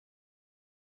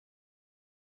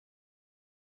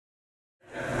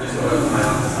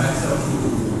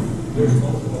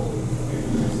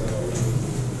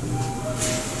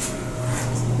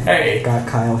Hey. Got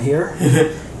Kyle here.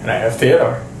 And I have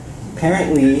Theodore.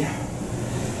 Apparently,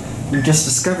 we just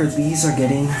discovered these are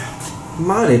getting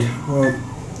modded. Well,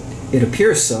 it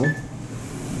appears so.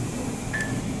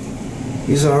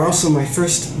 These are also my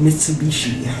first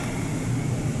Mitsubishi.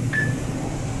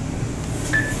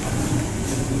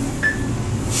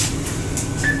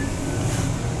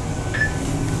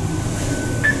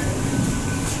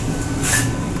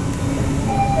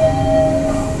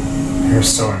 They're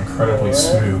so incredibly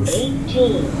smooth.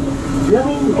 18.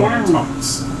 Going down.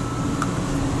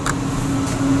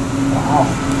 Wow.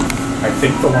 I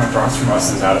think the one across from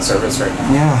us is out of service right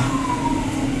now. Yeah.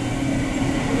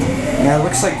 Yeah, it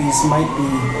looks like these might be...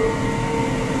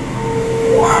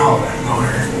 Wow, that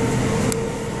motor.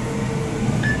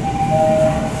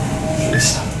 Should we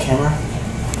stop the camera?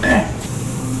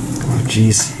 Oh,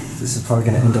 jeez. This is probably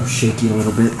going to end up shaky a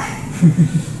little bit.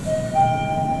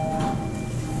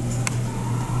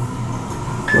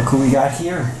 Look who we got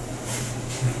here.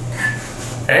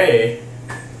 Hey.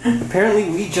 Apparently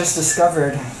we just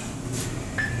discovered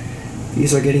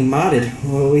these are getting modded.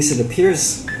 Well, at least it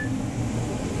appears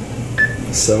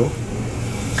so.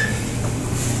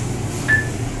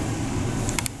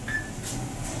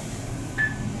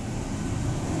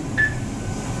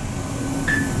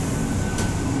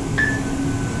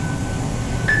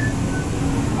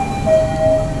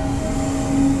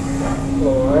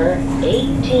 Floor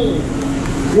 18.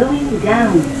 Going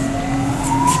down.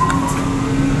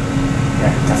 Yeah,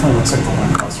 it definitely looks like the one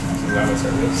across from us is out of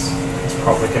service. It's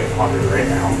probably getting haunted right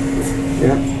now.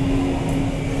 Yep.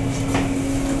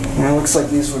 And it looks like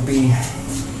these would be...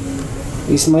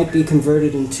 These might be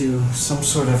converted into some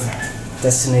sort of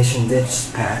destination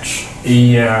dispatch.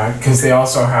 Yeah, because they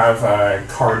also have a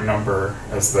card number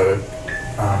as the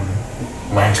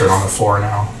lantern on the floor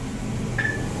now.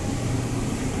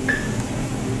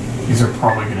 These are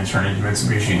probably going to turn into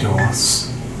Mitsubishi duels.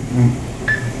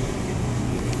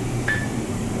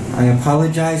 I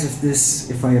apologize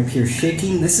if I appear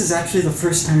shaking. This is actually the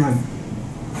first time I've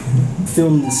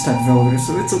filmed this type of elevator,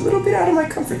 so it's a little bit out of my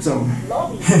comfort zone.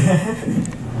 So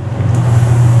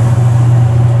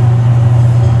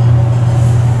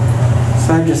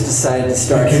I just decided to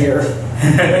start here.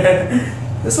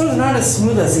 This one's not as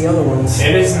smooth as the other ones.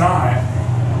 It is not.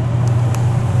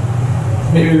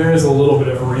 Maybe there is a little bit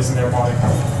of a reason they're modding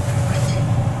them.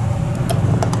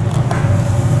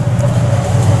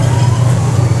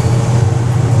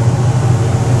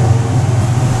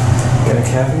 Got a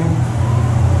cab here?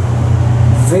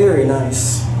 Very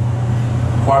nice.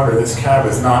 However, this cab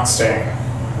is not staying.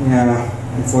 Yeah,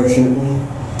 unfortunately.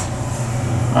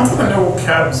 Not that the no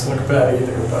cabs look bad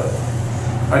either, but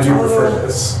I do prefer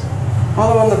this.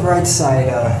 Although on the bright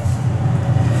side,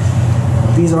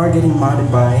 these are getting modded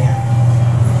by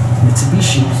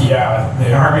Mitsubishi. Yeah,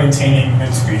 they are maintaining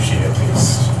Mitsubishi at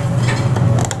least.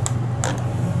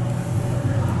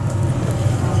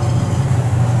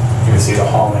 You can see the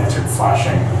hall lantern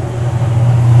flashing.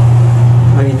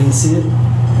 Oh, you didn't see it?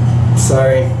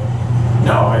 Sorry.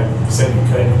 No, I said you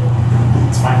could.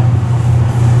 It's fine.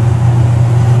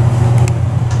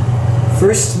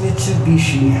 First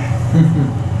Mitsubishi.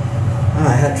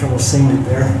 I had trouble saying it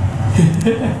there.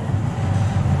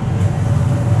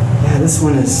 Yeah, this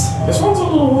one is... This one's a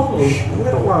little wobbly. A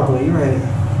little wobbly, you're right.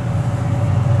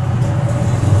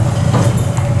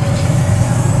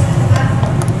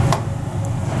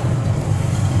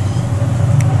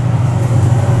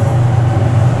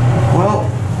 Well,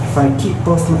 if I keep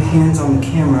both my hands on the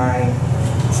camera,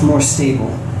 it's more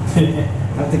stable.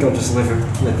 I think I'll just leave it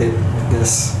with it like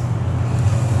this.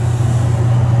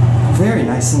 Very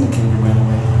nice indicator, by the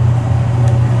way.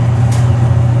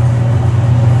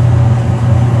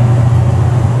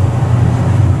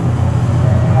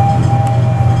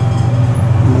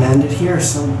 I'm gonna end it here,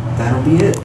 so that'll be it.